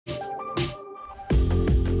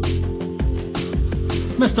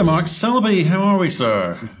Mr. Mark Selby, how are we,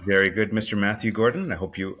 sir? Very good, Mr. Matthew Gordon. I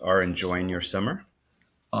hope you are enjoying your summer.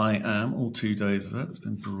 I am, all 2 days of it. It's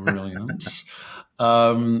been brilliant.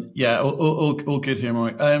 Yeah, all good here,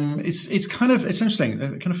 Mark. It's interesting.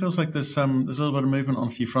 It kind of feels like there's a little bit of movement on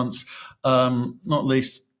a few fronts, not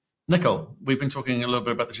least nickel. We've been talking a little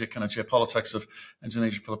bit about the kind of geopolitics of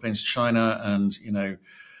Indonesia, Philippines, China, and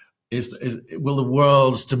will the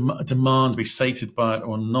world's demand be sated by it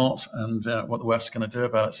or not, and what the West is going to do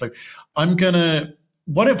about it. So I'm going to,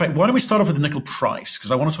 why don't we start off with the nickel price?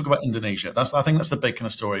 Because I want to talk about Indonesia. I think that's the big kind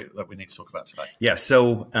of story that we need to talk about today. Yeah.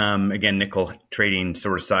 So again, nickel trading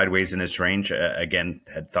sort of sideways in its range. Again,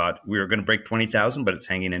 had thought we were going to break 20,000, but it's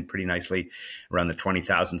hanging in pretty nicely around the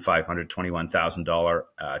 $20,500,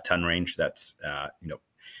 $21,000 ton range. That's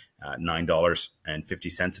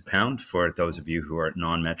 $9.50 a pound for those of you who are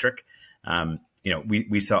non-metric.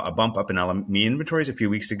 We saw a bump up in LME inventories a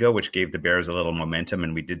few weeks ago, which gave the bears a little momentum,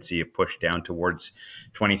 and we did see a push down towards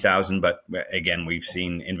 20,000. But again, we've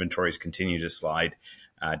seen inventories continue to slide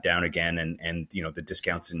down again, and the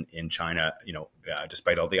discounts in China,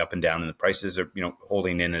 despite all the up and down in the prices, are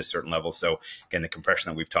holding in at a certain level. So again, the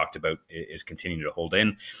compression that we've talked about is continuing to hold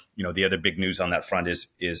in. The other big news on that front is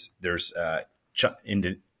there's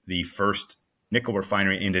the first nickel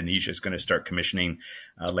refinery in Indonesia is going to start commissioning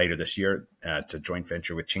later this year to joint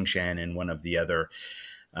venture with Tsingshan and one of the other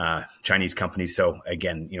Chinese companies. So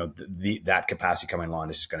again, that capacity coming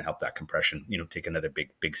along is just going to help that compression, take another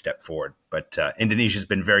big step forward. But Indonesia has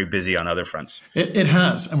been very busy on other fronts. It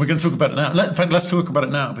has, and we're going to talk about it now. In fact, let's talk about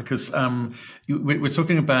it now because we're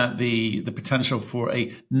talking about the potential for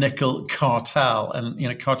a nickel cartel,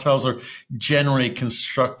 and cartels are generally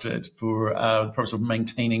constructed for the purpose of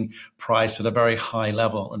maintaining price at a very high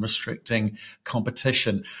level and restricting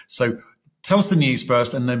competition. So tell us the news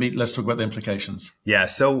first, and then let's talk about the implications. Yeah.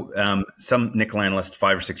 So some nickel analyst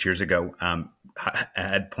 5 or 6 years ago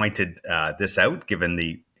had pointed this out, given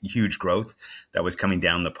the huge growth that was coming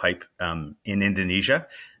down the pipe in Indonesia.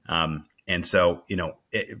 And so,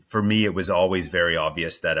 for me, it was always very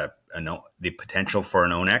obvious that the potential for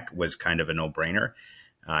an ONEC was kind of a no-brainer.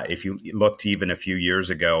 If you looked even a few years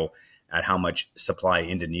ago at how much supply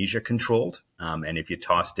Indonesia controlled, and if you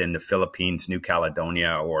tossed in the Philippines, New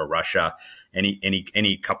Caledonia, or Russia,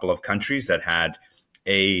 any couple of countries that had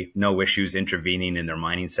A, no issues intervening in their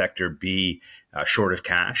mining sector, B, short of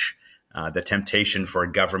cash, the temptation for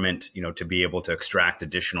a government, to be able to extract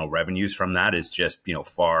additional revenues from that is just,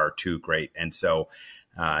 far too great. And so,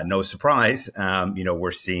 no surprise,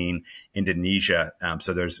 we're seeing Indonesia.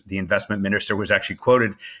 So there's the investment minister was actually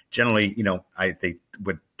quoted. Generally, they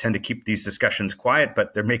would tend to keep these discussions quiet,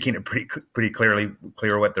 but they're making it pretty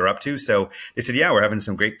clear what they're up to. So they said, yeah, we're having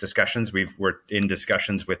some great discussions. We're in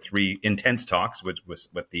discussions with 3 intense talks, which was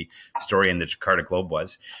what the story in the Jakarta Globe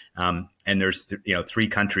was. And there's 3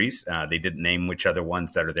 countries. They didn't name which other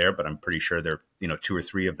ones that are there, but I'm pretty sure they're 2 or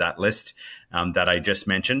 3 of that list that I just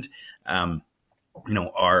mentioned. Are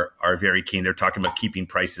very keen. They're talking about keeping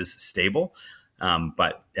prices stable.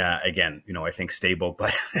 But again, I think stable,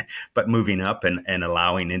 but moving up and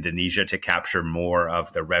allowing Indonesia to capture more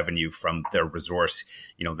of the revenue from their resource,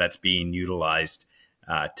 that's being utilized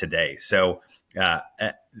today. So,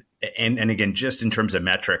 and again, just in terms of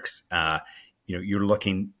metrics, you're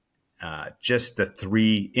looking just the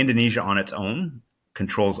 3. Indonesia on its own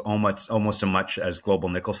controls almost as much as global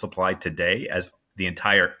nickel supply today as the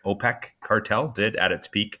entire OPEC cartel did at its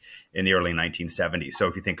peak in the early 1970s. So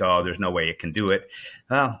if you think, oh, there's no way it can do it,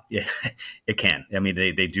 well, yeah, it can. I mean,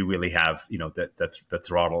 they do really have, the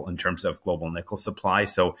throttle in terms of global nickel supply.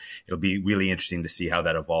 So it'll be really interesting to see how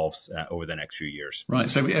that evolves over the next few years. Right.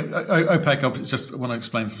 So OPEC, just want to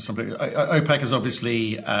explain for somebody, OPEC is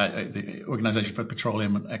obviously the Organization for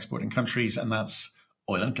Petroleum Exporting Countries, and that's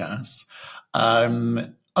oil and gas.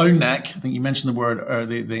 ONEC, I think you mentioned the word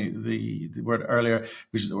the word earlier,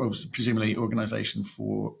 which is presumably organization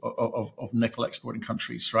of nickel exporting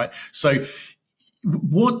countries, right? So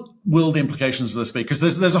what will the implications of this be? Because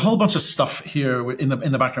there's a whole bunch of stuff here in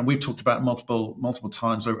the background. We've talked about multiple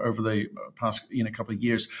times over the past couple of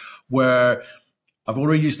years, where I've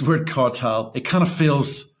already used the word cartel. It kind of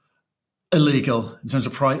feels illegal in terms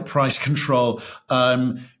of price control,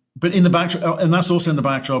 but in the backdrop, and that's also in the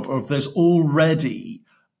backdrop of there's already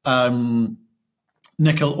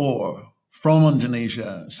nickel ore from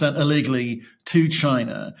Indonesia sent illegally to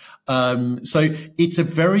China. So it's a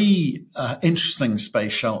very interesting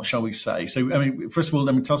space, shall we say. So, I mean, first of all,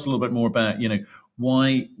 let me tell us a little bit more about,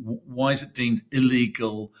 why is it deemed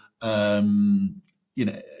illegal,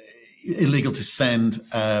 illegal to send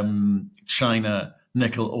China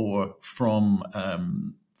nickel ore from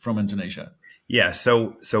from Indonesia? Yeah,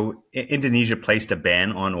 so Indonesia placed a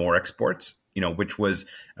ban on ore exports, which was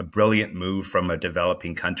a brilliant move from a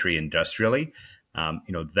developing country industrially.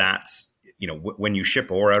 That's when you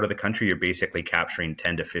ship ore out of the country, you're basically capturing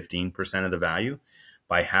 10 to 15% of the value.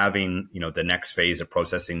 By having the next phase of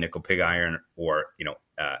processing nickel pig iron or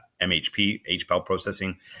MHP, HPAL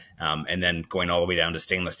processing, and then going all the way down to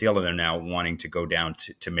stainless steel, and they're now wanting to go down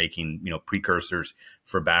to making precursors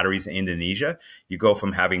for batteries in Indonesia. You go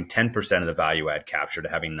from having 10% of the value add capture to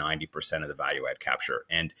having 90% of the value add capture,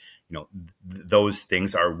 and those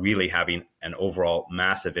things are really having an overall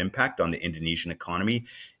massive impact on the Indonesian economy.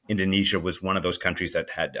 Indonesia was one of those countries that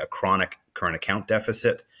had a chronic current account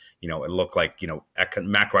deficit. It looked like,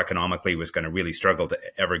 macroeconomically was going to really struggle to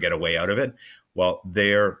ever get a way out of it. Well,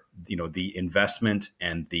 the investment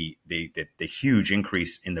and the huge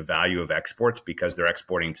increase in the value of exports, because they're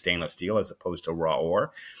exporting stainless steel as opposed to raw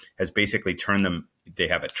ore, has basically turned them. They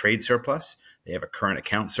have a trade surplus, they have a current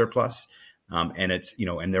account surplus, and it's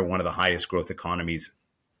and they're one of the highest growth economies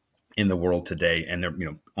in the world today, and they're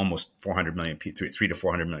almost 400 million, 3 to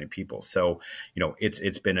 400 million people. So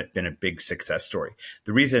it's been a big success story.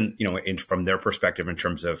 The reason from their perspective in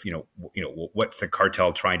terms of what's the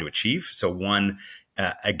cartel trying to achieve. So one,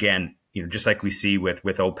 again, just like we see with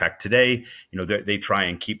OPEC today, they try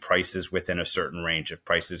and keep prices within a certain range. If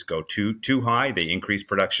prices go too high, they increase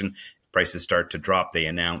production. If prices start to drop, they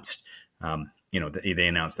announced they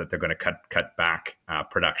announced that they're going to cut back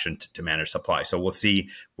production to manage supply. So we'll see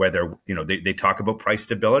whether they talk about price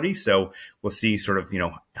stability. So we'll see sort of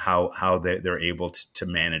how they're able to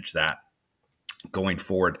manage that going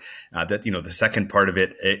forward. The second part of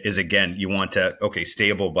it is, again, you want to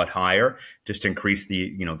stable but higher, just increase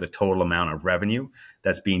the the total amount of revenue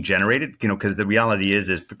that's being generated. Because the reality is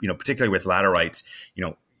particularly with laterites,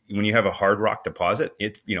 when you have a hard rock deposit,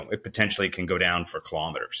 it potentially can go down for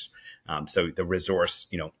kilometers. So the resource,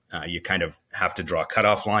 you kind of have to draw a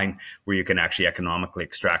cutoff line where you can actually economically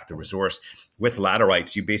extract the resource. With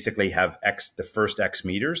laterites, you basically have the first X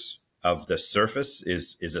meters of the surface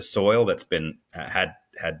is a soil that's been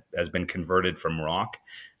has been converted from rock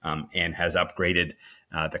and has upgraded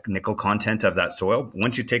the nickel content of that soil.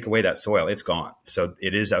 Once you take away that soil, it's gone. So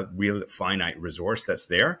it is a real finite resource that's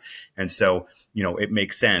there. And so, it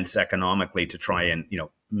makes sense economically to try and,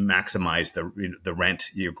 maximize the rent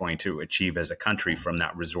you're going to achieve as a country from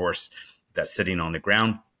that resource that's sitting on the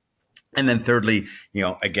ground. And then thirdly,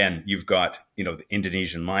 again, you've got, the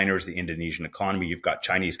Indonesian miners, the Indonesian economy, you've got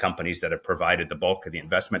Chinese companies that have provided the bulk of the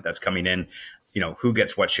investment that's coming in, who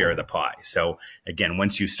gets what share of the pie. So again,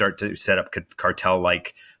 once you start to set up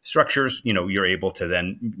cartel-like structures, you're able to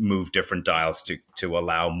then move different dials to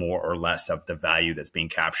allow more or less of the value that's being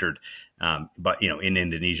captured, but, in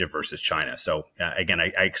Indonesia versus China. So again,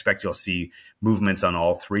 I expect you'll see movements on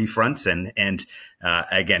all three fronts. And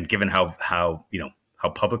again, given how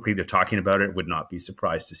publicly they're talking about it, would not be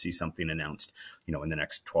surprised to see something announced, in the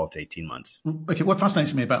next 12 to 18 months. Okay, what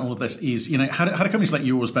fascinates me about all of this is, how do companies like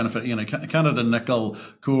yours benefit? Canada Nickel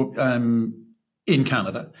in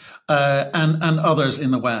Canada and others in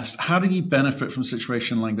the West. How do you benefit from a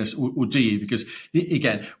situation like this, or do you? Because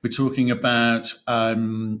again, we're talking about a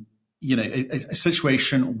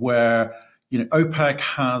situation where OPEC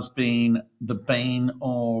has been the bane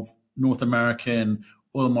of North American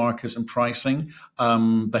oil markets and pricing.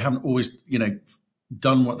 They haven't always,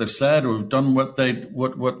 done what they've said or done what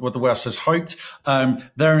the West has hoped.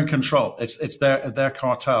 They're in control. It's their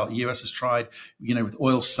cartel. The US has tried, with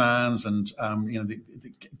oil sands and the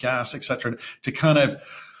gas, etc., to kind of,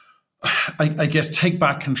 I guess, take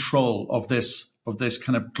back control of this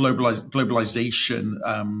kind of globalization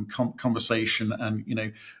conversation,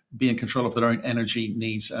 and be in control of their own energy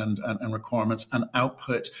needs and requirements and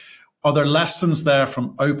output. Are there lessons there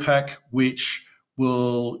from OPEC which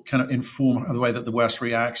will kind of inform the way that the West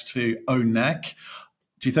reacts to ONEC?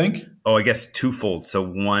 Do you think? Oh, I guess twofold. So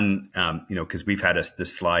one, because we've had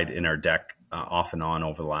this slide in our deck off and on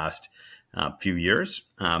over the last few years.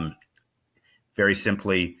 Very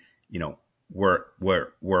simply, were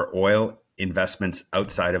oil investments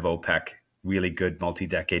outside of OPEC really good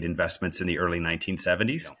multi-decade investments in the early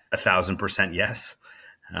 1970s? 1,000% yes.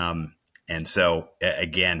 And so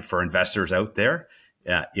again, for investors out there,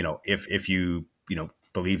 if you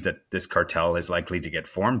believe that this cartel is likely to get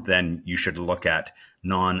formed, then you should look at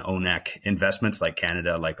non-ONEC investments like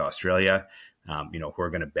Canada, like Australia, who are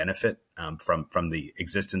going to benefit from the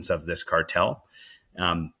existence of this cartel.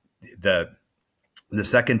 The The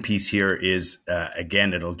second piece here is,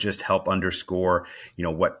 again, it'll just help underscore,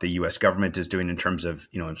 what the U.S. government is doing in terms of,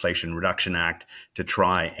 Inflation Reduction Act to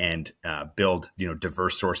try and build,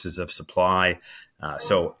 diverse sources of supply.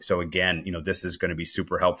 So again, this is going to be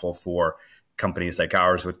super helpful for companies like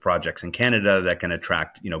ours with projects in Canada that can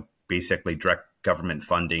attract, basically direct government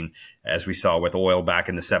funding. As we saw with oil back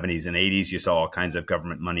in the 70s and 80s, you saw all kinds of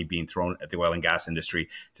government money being thrown at the oil and gas industry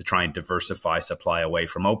to try and diversify supply away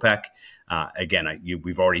from OPEC. Again,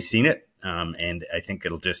 we've already seen it, and I think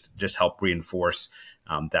it'll just help reinforce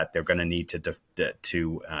that they're going to need to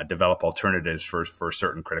develop alternatives for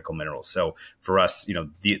certain critical minerals. So for us,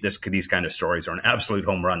 these kind of stories are an absolute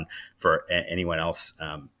home run for anyone else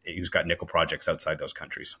who's got nickel projects outside those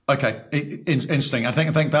countries. Okay, interesting. I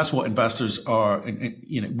think that's what investors are,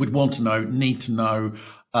 would want to know, need to know,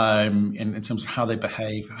 in terms of how they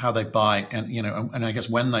behave, how they buy, and and I guess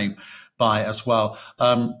when they buy as well.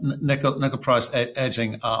 Nickel price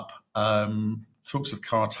edging up. Talks of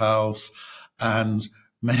cartels and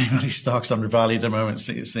many stocks undervalued at the moment.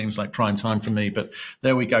 It seems like prime time for me, but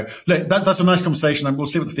there we go. Look, that's a nice conversation, and we'll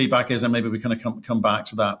see what the feedback is, and maybe we kind of come back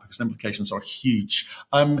to that because the implications are huge.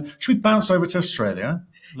 Should we bounce over to Australia?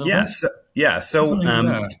 Yes. Yeah. So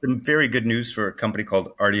it's been very good news for a company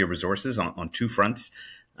called Ardia Resources on two fronts.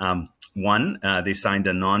 One, they signed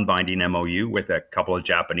a non-binding MOU with a couple of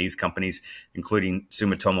Japanese companies, including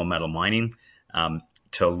Sumitomo Metal Mining,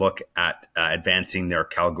 to look at advancing their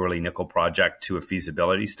Kalgoorlie nickel project to a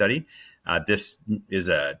feasibility study. This is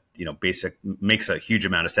makes a huge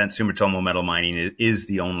amount of sense. Sumitomo Metal Mining is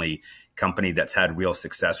the only company that's had real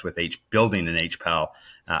success with building an HPAL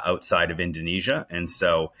outside of Indonesia. And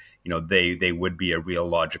so, they would be a real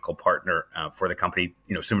logical partner for the company.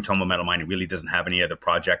 Sumitomo Metal Mining really doesn't have any other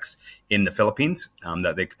projects in the Philippines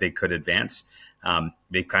that they could advance.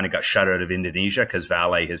 They kind of got shut out of Indonesia because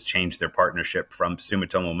Vale has changed their partnership from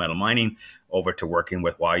Sumitomo Metal Mining over to working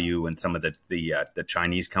with Huayou and some of the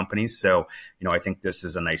Chinese companies. So, I think this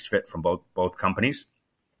is a nice fit from both companies.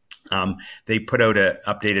 They put out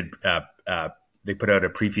they put out a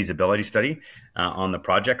pre-feasibility study on the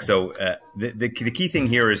project. So the key thing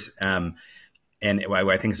here is, and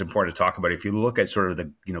I think it's important to talk about, if you look at sort of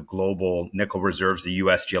the global nickel reserves, the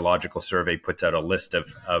U.S. Geological Survey puts out a list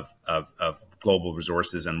of global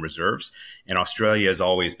resources and reserves, and Australia is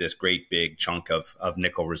always this great big chunk of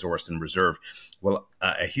nickel resource and reserve. Well,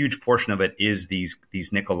 a huge portion of it is these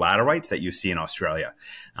nickel laterites that you see in Australia.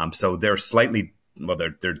 So they're slightly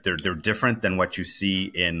they're different than what you see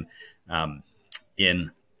in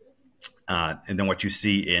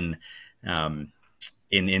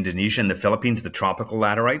Indonesia and the Philippines, the tropical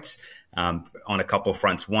laterites, on a couple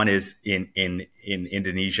fronts. One is in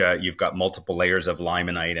Indonesia, you've got multiple layers of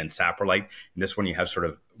limonite and saprolite. In this one, you have sort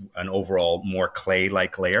of an overall more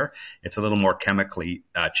clay-like layer. It's a little more chemically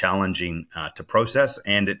challenging to process,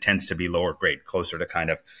 and it tends to be lower grade, closer to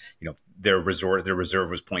kind of, their reserve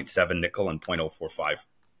was 0.7 nickel and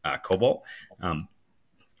 0.045 cobalt.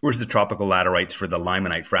 Whereas the tropical laterites for the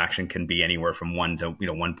limonite fraction can be anywhere from 1 to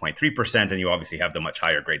 1.3%, and you obviously have the much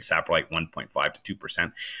higher grade saprolite, 1.5 to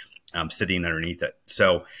 2%, sitting underneath it.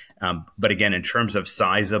 So, but again, in terms of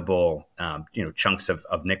sizable chunks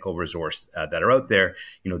of nickel resource that are out there,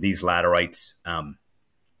 these laterites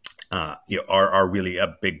are really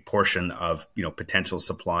a big portion of potential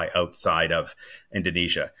supply outside of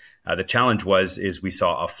Indonesia. The challenge is we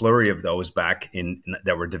saw a flurry of those back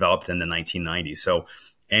that were developed in the 1990s. So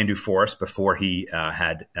Andrew Forrest, before he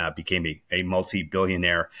became a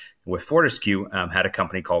multi-billionaire with Fortescue, had a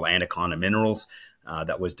company called Anaconda Minerals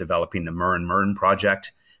that was developing the Murrin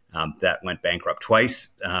project. That went bankrupt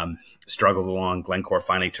twice, struggled along. Glencore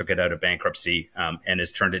finally took it out of bankruptcy and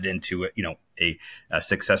has turned it into a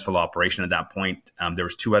successful operation at that point. There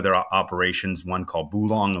was two other operations, one called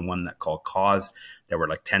Bulong and one called Cause. There were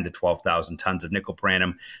like 10 to 12,000 tons of nickel per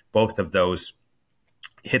annum. Both of those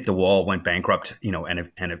hit the wall, went bankrupt, and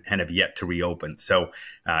have yet to reopen. So,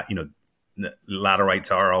 the laterites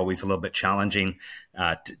are always a little bit challenging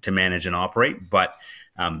to manage and operate, but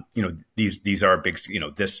these are big.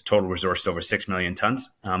 This total resource is over 6 million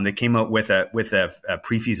tons. They came out with a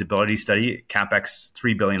pre-feasibility study, capex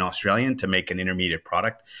 3 billion Australian to make an intermediate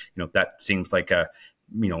product. That seems like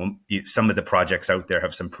some of the projects out there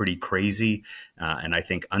have some pretty crazy and I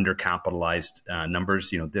think undercapitalized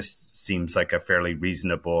numbers. This seems like a fairly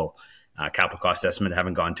reasonable capital cost estimate. I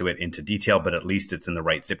haven't gone into detail, but at least it's in the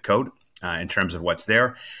right zip code in terms of what's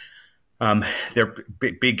there. They're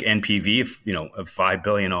big NPV of 5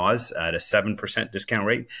 billion Oz at a 7% discount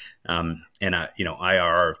rate, and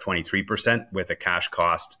IRR of 23% with a cash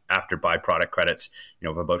cost after byproduct credits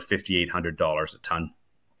of about $5,800 a ton.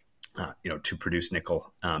 to produce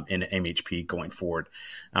nickel in MHP going forward.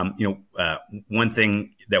 One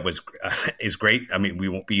thing that is great. I mean, we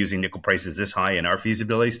won't be using nickel prices this high in our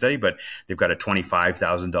feasibility study, but they've got a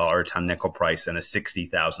 $25,000 a ton nickel price and a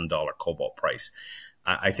 $60,000 cobalt price.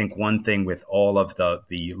 I think one thing with all of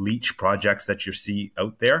the leach projects that you see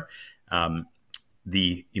out there,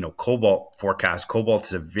 the cobalt forecast. Cobalt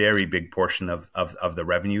is a very big portion of the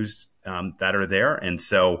revenues that are there, and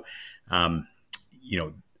so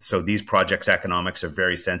so these projects' economics are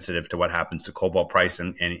very sensitive to what happens to cobalt price,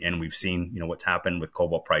 and we've seen what's happened with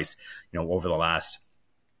cobalt price over the last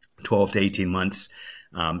 12 to 18 months,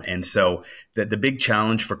 and so the big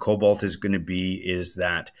challenge for cobalt is going to be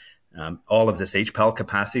that all of this HPAL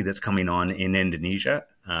capacity that's coming on in Indonesia.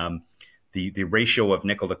 The ratio of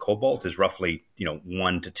nickel to cobalt is roughly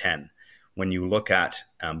 1 to 10. When you look at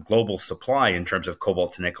global supply in terms of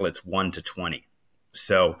cobalt to nickel, it's 1 to 20.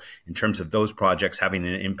 So in terms of those projects having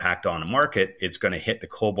an impact on the market, it's going to hit the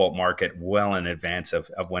cobalt market well in advance of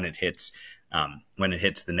when it hits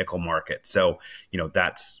the nickel market. So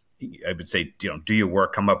that's, I would say, do your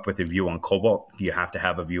work, come up with a view on cobalt. You have to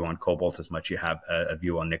have a view on cobalt as much as you have a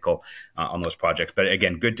view on nickel on those projects. But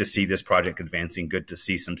again, good to see this project advancing. Good to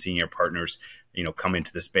see some senior partners, come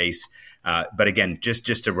into the space. But again,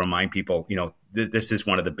 just to remind people, this is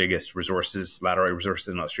one of the biggest laterite resources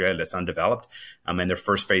in Australia that's undeveloped. And their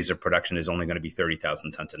first phase of production is only going to be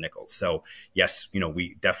 30,000 tons of nickel. So yes,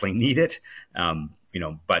 we definitely need it.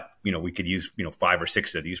 But we could use 5 or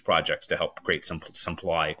 6 of these projects to help create some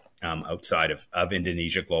supply outside of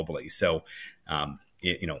Indonesia globally. So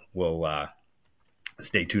we'll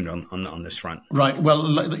stay tuned on this front. Right.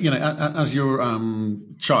 Well, as your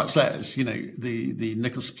chart says, the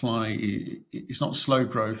nickel supply is not slow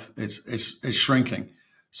growth; it's shrinking.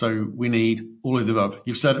 So we need all of the above.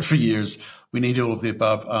 You've said it for years. We need all of the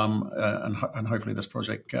above, and hopefully this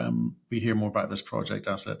project, we hear more about this project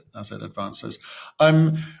as it advances.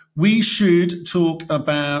 We should talk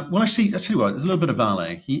about. Well, I tell you what, a little bit of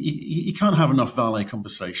Vale. You can't have enough Vale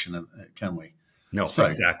conversation, can we? No, so,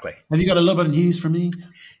 exactly. Have you got a little bit of news for me?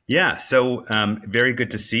 Yeah, so very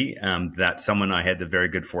good to see that someone I had the very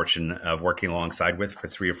good fortune of working alongside with for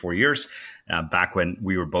 3 or 4 years, back when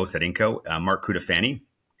we were both at Inco, Mark Cutifani,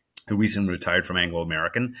 who recently retired from Anglo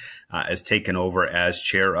American, has taken over as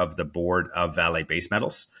chair of the board of Vale Base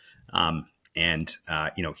Metals. He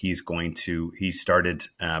started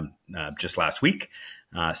just last week.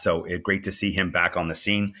 So great to see him back on the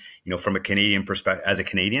scene. From a Canadian perspective, as a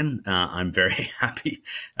Canadian, I'm very happy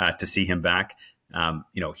to see him back.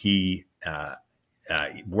 He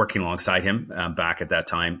working alongside him back at that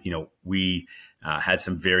time. We had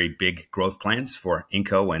some very big growth plans for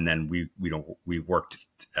Inco, and then we worked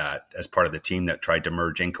as part of the team that tried to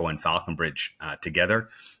merge Inco and Falconbridge together.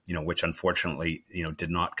 Which unfortunately did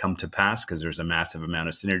not come to pass because there's a massive amount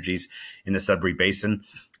of synergies in the Sudbury Basin,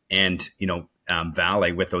 and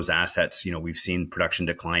Vale, with those assets, we've seen production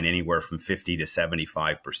decline anywhere from 50 to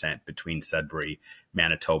 75% between Sudbury,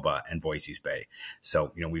 Manitoba, and Voisey's Bay.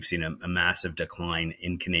 So, we've seen a massive decline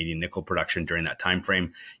in Canadian nickel production during that time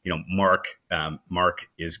frame. Mark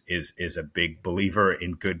is a big believer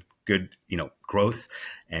in good growth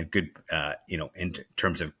and good in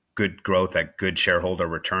terms of good growth at good shareholder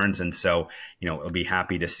returns, and so I'll be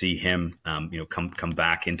happy to see him come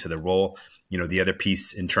back into the role. The other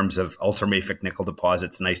piece in terms of ultramafic nickel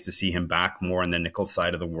deposits, nice to see him back more on the nickel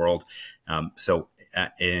side of the world.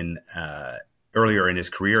 Earlier in his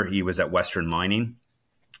career, he was at Western Mining.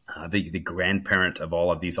 The grandparent of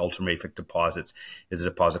all of these ultramafic deposits is a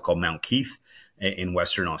deposit called Mount Keith in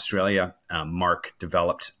Western Australia. Mark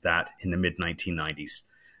developed that in the mid 1990s,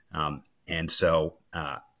 and so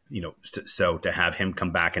so to have him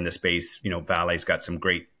come back into space, Vale's got some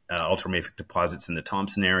great ultramafic deposits in the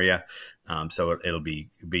Thompson area. So it'll be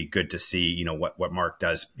good to see, what Mark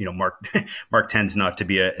does. Mark tends not to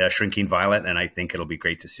be a shrinking violet, and I think it'll be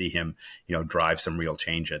great to see him, drive some real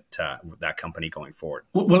change at that company going forward.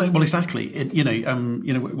 Well, exactly. I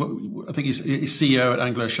think he's CEO at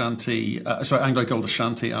Anglo Gold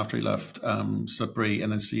Ashanti after he left Sudbury,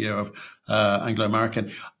 and then CEO of Anglo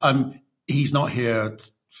American. He's not here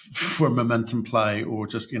for momentum play or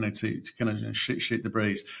just to kind of shoot the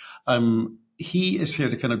breeze. He is here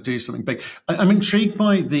to kind of do something big. I'm intrigued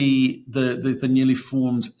by the newly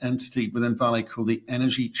formed entity within Vale called the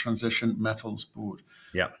Energy Transition Metals Board.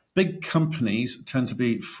 Yeah, big companies tend to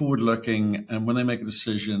be forward looking, and when they make a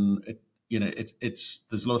decision,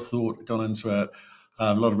 there's a lot of thought gone into it.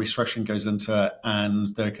 A lot of restructuring goes into it,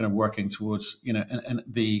 and they're kind of working towards and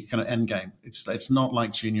the kind of end game. It's not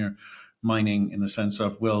like junior mining in the sense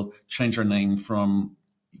of we'll change our name from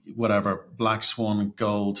whatever, black swan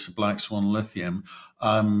gold to black swan lithium.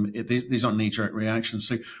 These aren't knee-jerk reactions.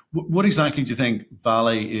 So what exactly do you think Vale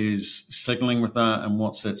is signaling with that, and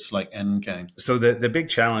what's its like end game? So the big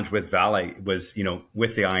challenge with Vale was,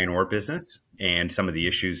 with the iron ore business and some of the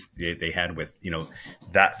issues they had with,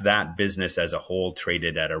 that business as a whole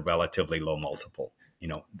traded at a relatively low multiple,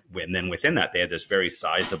 and then within that, they had this very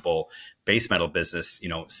sizable base metal business,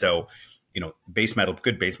 so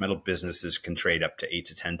good base metal businesses can trade up to 8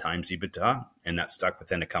 to 10 times EBITDA, and that stuck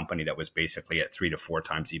within a company that was basically at 3 to 4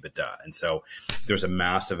 times EBITDA. And so there's a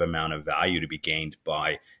massive amount of value to be gained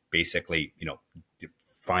by basically,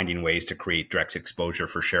 finding ways to create direct exposure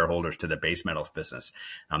for shareholders to the base metals business.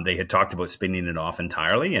 They had talked about spinning it off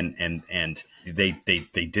entirely, and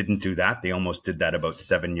they didn't do that. They almost did that about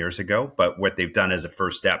 7 years ago. But what they've done as a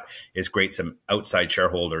first step is create some outside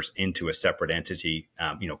shareholders into a separate entity,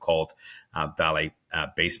 called Vale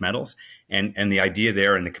Base Metals. And the idea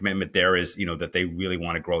there and the commitment there is, that they really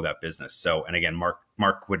want to grow that business. So, and again,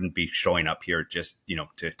 Mark wouldn't be showing up here just,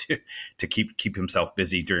 to keep himself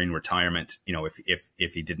busy during retirement.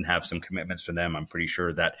 If he didn't have some commitments for them, I'm pretty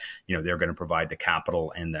sure that, they're going to provide the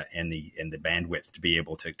capital and the bandwidth to be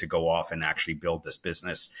able to go off and actually build this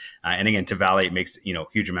business. And again, to Vale, it makes,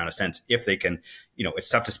 huge amount of sense if they can, it's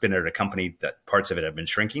tough to spin out a company that parts of it have been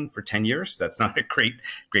shrinking for 10 years. That's not a great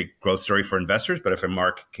growth story for investors. But if a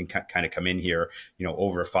Mark can kind of come in here,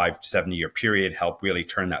 over a 5 to 7 year period, help really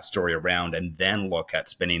turn that story around and then look at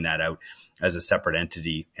spinning that out as a separate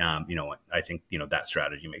entity, I think, that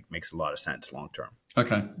strategy makes a lot of sense long term.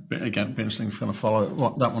 Okay. Again, be interesting to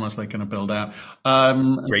follow that one as they're going to build out.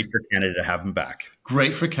 Great for Canada to have him back.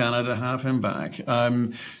 Great for Canada to have him back.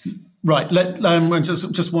 Right.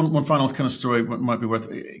 Just one final kind of story might be worth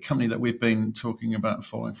a company that we've been talking about and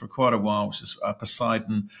following for quite a while, which is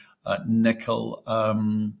Poseidon Nickel.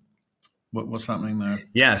 What's happening there?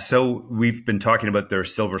 Yeah, so we've been talking about their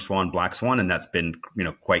Silver Swan, Black Swan, and that's been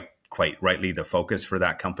quite rightly the focus for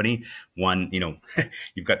that company. One,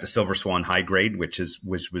 you've got the Silver Swan high grade, which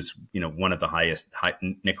was one of the highest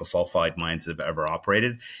nickel sulfide mines that have ever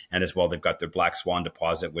operated, and as well they've got their Black Swan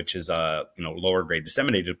deposit, which is a lower grade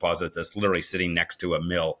disseminated deposit that's literally sitting next to a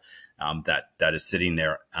mill that is sitting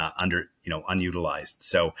there unutilized.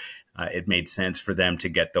 So it made sense for them to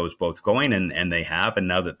get those both going, and they have. And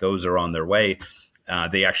now that those are on their way,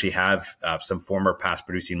 they actually have some former past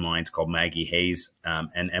producing mines called Maggie Hayes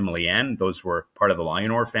and Emily Ann. Those were part of the Lion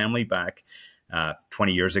Ore family back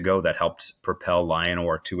 20 years ago that helped propel Lion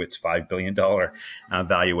Ore to its $5 billion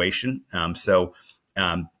valuation.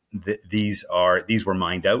 These were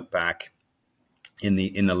mined out back in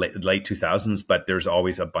the late 2000s, but there's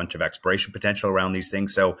always a bunch of exploration potential around these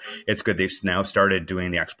things. So it's good. They've now started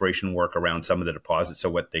doing the exploration work around some of the deposits. So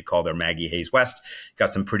what they call their Maggie Hayes West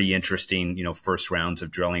got some pretty interesting, first rounds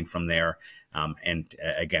of drilling from there. And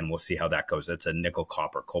again, we'll see how that goes. That's a nickel,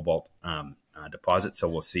 copper, cobalt deposit. So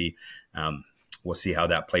we'll see how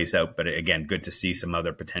that plays out. But again, good to see some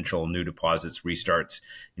other potential new deposits, restarts,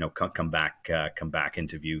 come back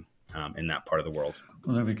into view in that part of the world.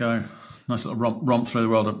 Well, there we go. Nice little romp through the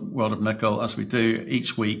world of nickel as we do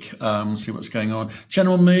each week. See what's going on.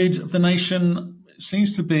 General mood of the nation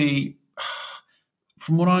seems to be,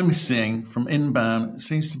 from what I'm seeing from inbound, it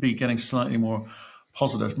seems to be getting slightly more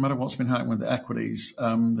positive. No matter what's been happening with the equities,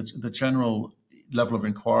 the general level of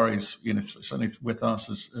inquiries, certainly with us,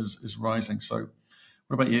 is rising. So,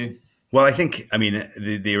 what about you? Well, I think,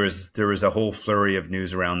 there was a whole flurry of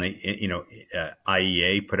news around the,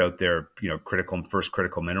 IEA put out their, first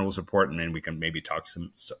critical minerals report, and then we can maybe talk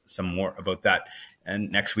some more about that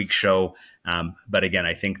and next week's show. But again,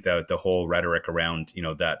 I think the whole rhetoric around,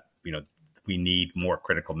 we need more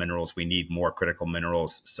critical minerals. We need more critical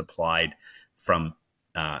minerals supplied from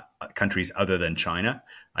countries other than China,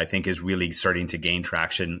 I think is really starting to gain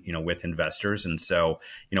traction, with investors. And so,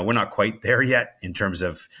 we're not quite there yet in terms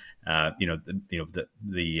of,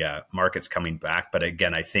 the market's coming back. But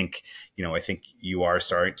again, I think you are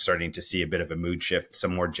starting to see a bit of a mood shift.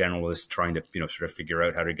 Some more generalists trying to, sort of figure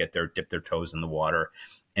out how to dip their toes in the water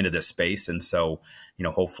into this space. And so,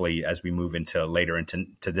 hopefully as we move into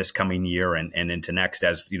this coming year and into next,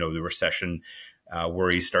 as, the recession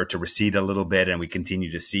worries start to recede a little bit and we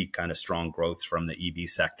continue to see kind of strong growth from the EV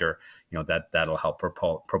sector, that'll help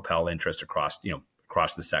propel interest across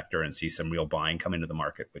the sector and see some real buying come into the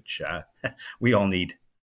market, which we all need.